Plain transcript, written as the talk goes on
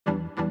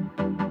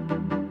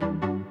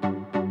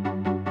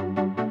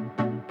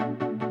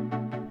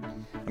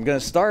I'm going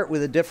to start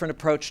with a different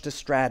approach to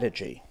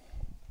strategy.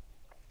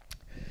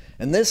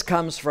 And this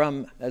comes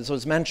from, as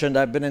was mentioned,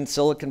 I've been in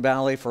Silicon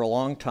Valley for a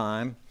long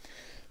time.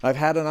 I've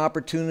had an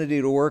opportunity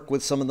to work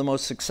with some of the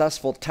most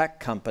successful tech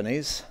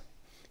companies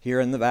here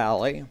in the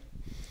Valley.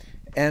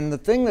 And the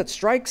thing that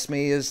strikes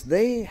me is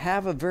they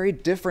have a very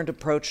different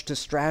approach to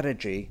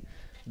strategy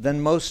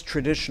than most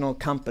traditional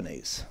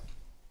companies.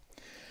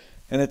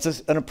 And it's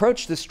an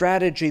approach to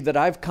strategy that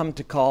I've come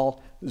to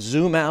call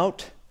zoom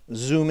out,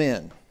 zoom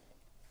in.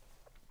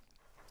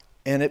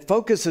 And it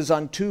focuses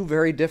on two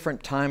very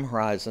different time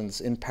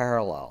horizons in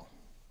parallel.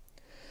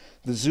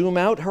 The zoom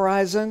out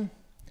horizon,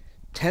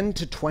 10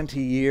 to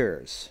 20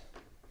 years.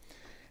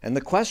 And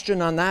the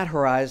question on that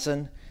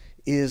horizon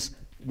is,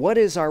 what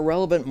is our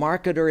relevant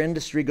market or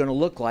industry going to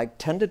look like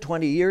 10 to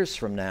 20 years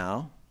from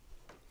now?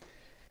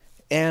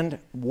 And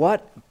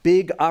what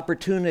big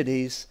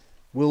opportunities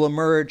will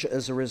emerge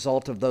as a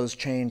result of those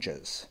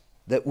changes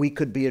that we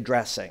could be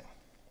addressing?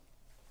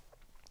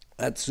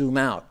 That's zoom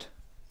out.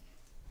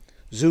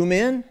 Zoom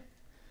in,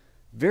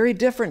 very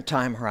different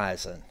time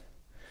horizon.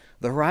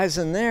 The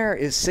horizon there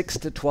is 6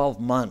 to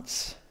 12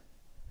 months.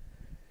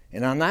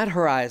 And on that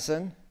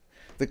horizon,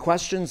 the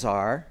questions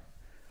are,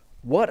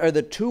 what are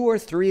the 2 or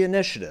 3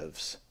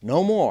 initiatives,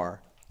 no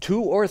more,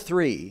 2 or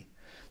 3,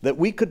 that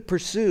we could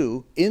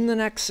pursue in the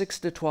next 6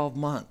 to 12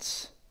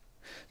 months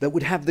that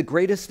would have the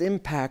greatest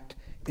impact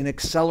in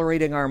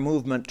accelerating our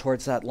movement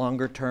towards that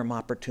longer-term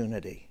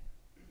opportunity?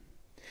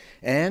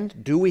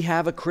 And do we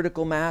have a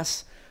critical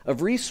mass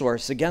of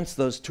resource against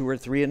those 2 or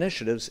 3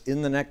 initiatives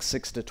in the next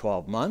 6 to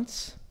 12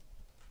 months?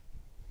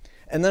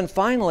 And then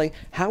finally,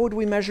 how would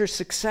we measure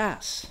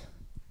success?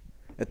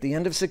 At the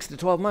end of 6 to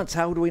 12 months,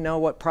 how would we know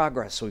what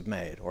progress we've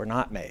made or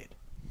not made?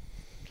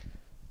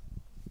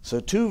 So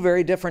 2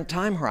 very different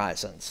time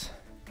horizons.